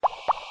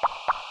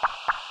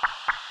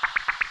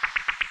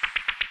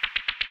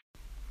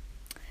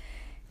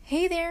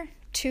Hey there,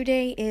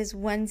 today is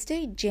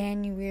Wednesday,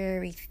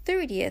 January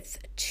 30th,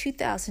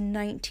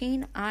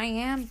 2019. I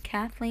am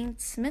Kathleen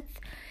Smith,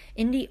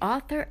 indie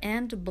author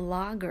and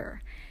blogger.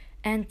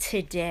 And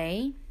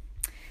today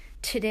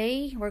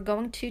we're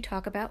going to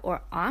talk about,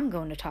 or I'm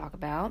going to talk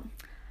about,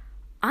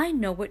 I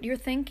know what you're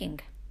thinking.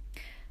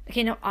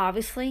 Okay, now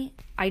obviously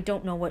I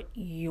don't know what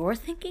you're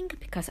thinking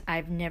because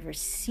I've never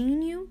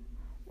seen you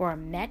or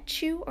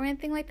met you or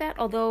anything like that,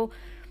 although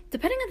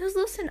depending on who's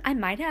listening, I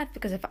might have,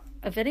 because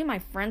if any of my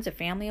friends or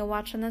family are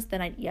watching this,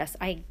 then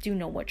I do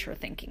know what you're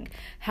thinking.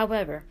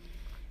 However,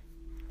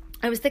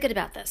 I was thinking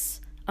about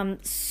this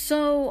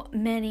so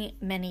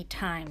many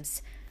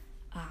times.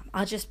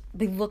 I'll just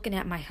be looking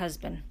at my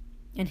husband,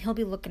 and he'll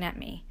be looking at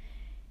me,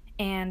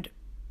 and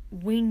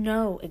we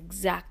know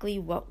exactly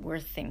what we're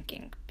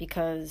thinking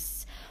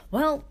because,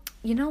 well,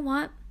 you know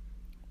what?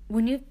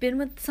 When you've been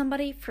with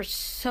somebody for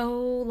so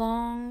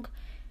long,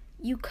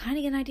 you kind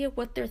of get an idea of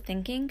what they're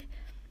thinking.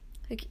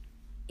 Like,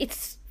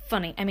 it's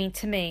funny. I mean,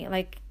 to me,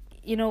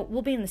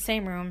 we'll be in the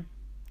same room.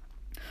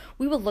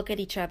 We will look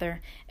at each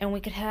other and we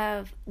could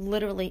have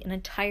literally an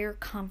entire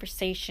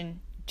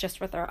conversation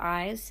just with our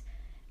eyes.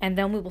 And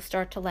then we will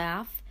start to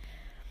laugh.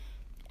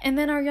 And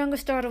then our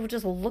youngest daughter will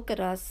just look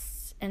at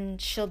us and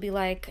she'll be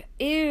like,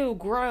 ew,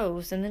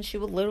 gross. And then she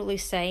will literally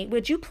say,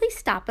 would you please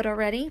stop it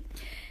already?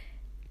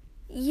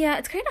 Yeah,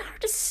 it's kind of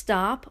hard to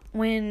stop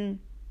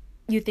when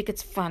you think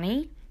it's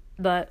funny,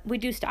 but we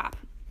do stop.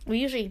 We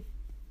usually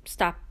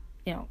stop,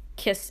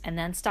 kiss and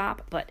then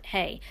stop, but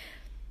hey.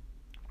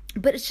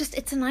 But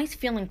it's a nice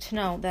feeling to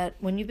know that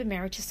when you've been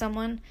married to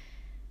someone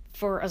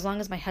for as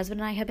long as my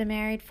husband and I have been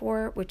married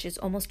for, which is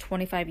almost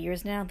 25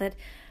 years now, that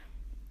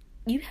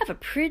you have a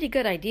pretty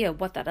good idea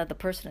of what that other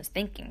person is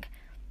thinking.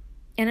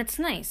 And it's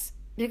nice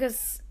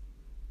because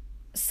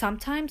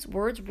sometimes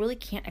words really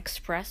can't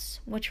express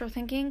what you're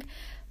thinking,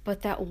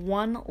 but that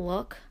one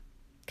look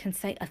can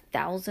say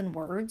 1,000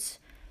 words.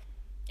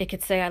 It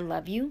could say, I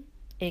love you.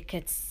 It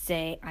could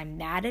say, I'm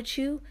mad at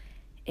you.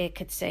 It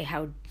could say,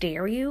 how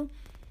dare you?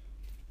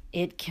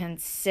 It can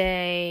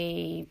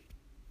say,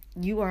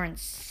 you are in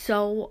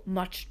so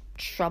much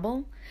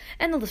trouble.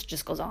 And the list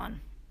just goes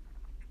on.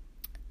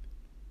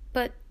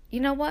 But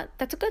you know what?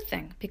 That's a good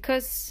thing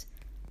because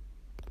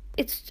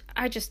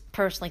I just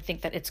personally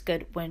think that it's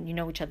good when you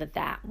know each other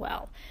that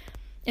well.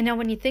 And now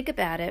when you think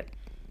about it,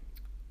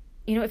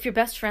 if you're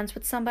best friends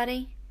with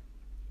somebody,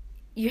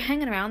 you're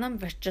hanging around them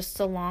for just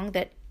so long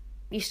that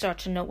you start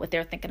to know what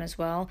they're thinking as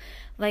well.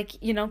 Like,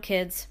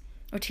 kids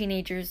or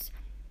teenagers,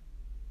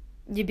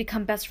 you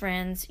become best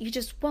friends. You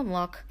just one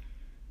look,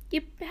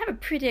 you have a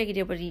pretty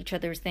idea what each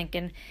other is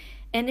thinking.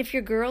 And if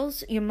you're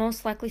girls, you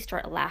most likely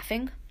start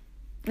laughing.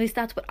 At least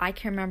that's what I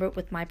can remember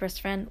with my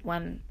best friend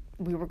when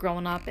we were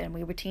growing up and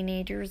we were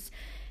teenagers.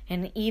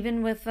 And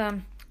even with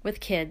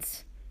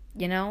kids,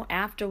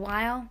 after a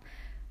while,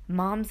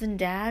 moms and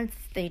dads,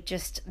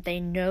 they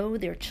know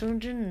their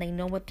children and they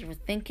know what they're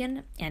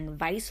thinking and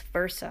vice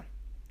versa.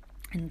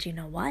 And you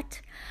know what?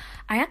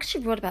 I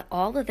actually wrote about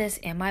all of this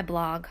in my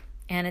blog,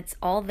 and it's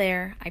all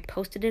there. I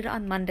posted it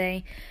on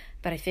Monday,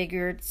 but I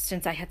figured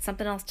since I had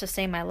something else to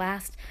say in my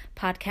last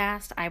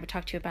podcast, I would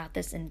talk to you about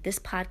this in this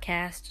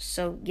podcast.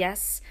 So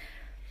yes,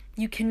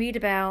 you can read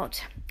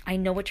about I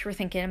Know What You Were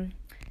Thinking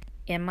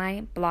in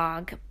my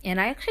blog. And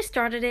I actually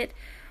started it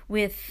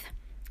with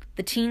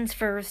the teens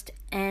first,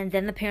 and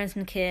then the parents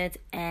and kids,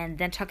 and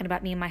then talking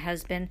about me and my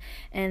husband.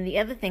 And the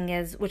other thing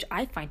is, which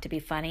I find to be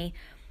funny,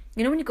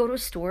 when you go to a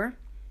store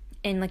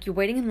and you're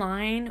waiting in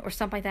line or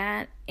something like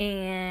that,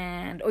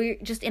 or you're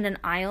just in an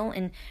aisle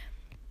and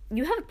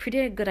you have a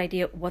pretty good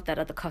idea what that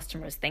other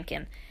customer is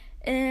thinking.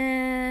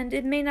 And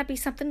it may not be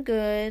something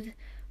good,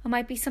 it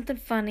might be something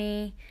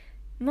funny.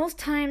 Most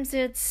times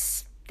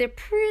they're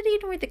pretty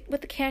annoyed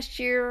with the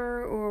cashier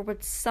or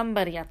with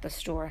somebody at the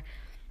store.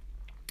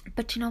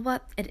 But you know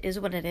what? It is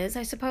what it is,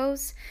 I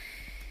suppose.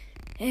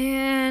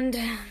 And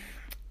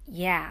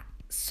yeah,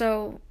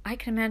 so I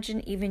can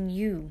imagine even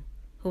you,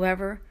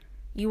 whoever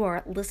you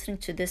are listening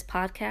to this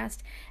podcast,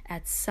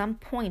 at some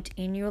point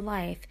in your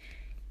life,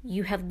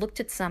 you have looked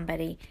at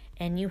somebody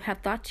and you have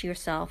thought to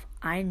yourself,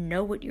 I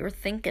know what you're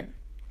thinking.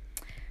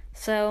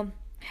 So,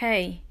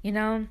 hey,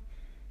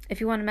 if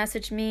you want to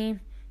message me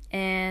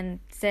and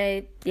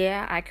say,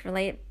 yeah, I can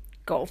relate,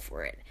 go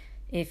for it.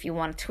 If you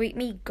want to tweet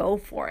me, go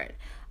for it.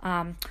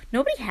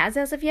 Nobody has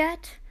as of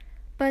yet,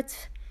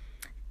 but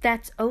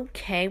that's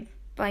okay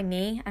by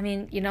me. I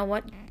mean, you know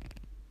what?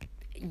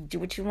 Do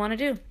what you want to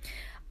do.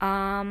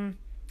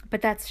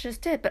 But that's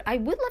just it. But I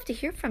would love to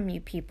hear from you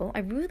people. I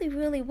really,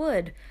 really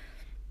would.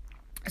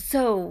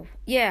 So,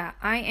 yeah,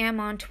 I am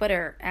on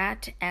Twitter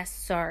at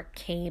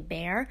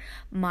SRKBear.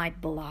 My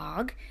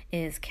blog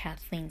is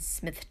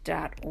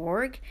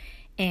KathleenSmith.org.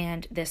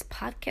 And this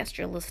podcast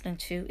you're listening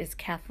to is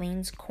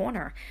Kathleen's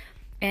Corner.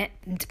 And,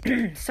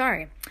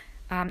 sorry,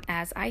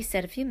 as I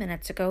said a few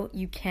minutes ago,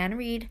 you can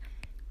read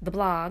the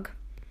blog,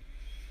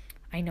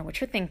 I Know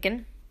What You're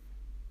Thinking,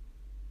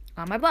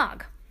 on my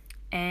blog.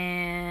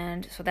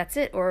 And so that's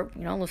it. Or,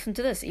 listen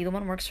to this. Either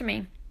one works for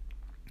me.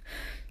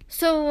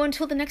 So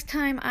until the next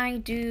time I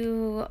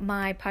do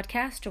my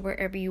podcast, or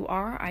wherever you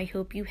are, I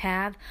hope you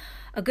have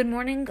a good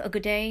morning, a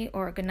good day,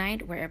 or a good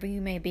night, wherever you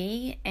may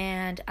be.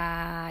 And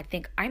I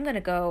think I'm going to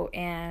go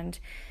and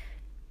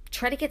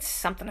try to get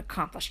something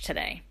accomplished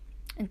today.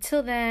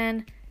 Until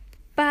then,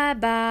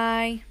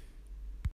 bye-bye.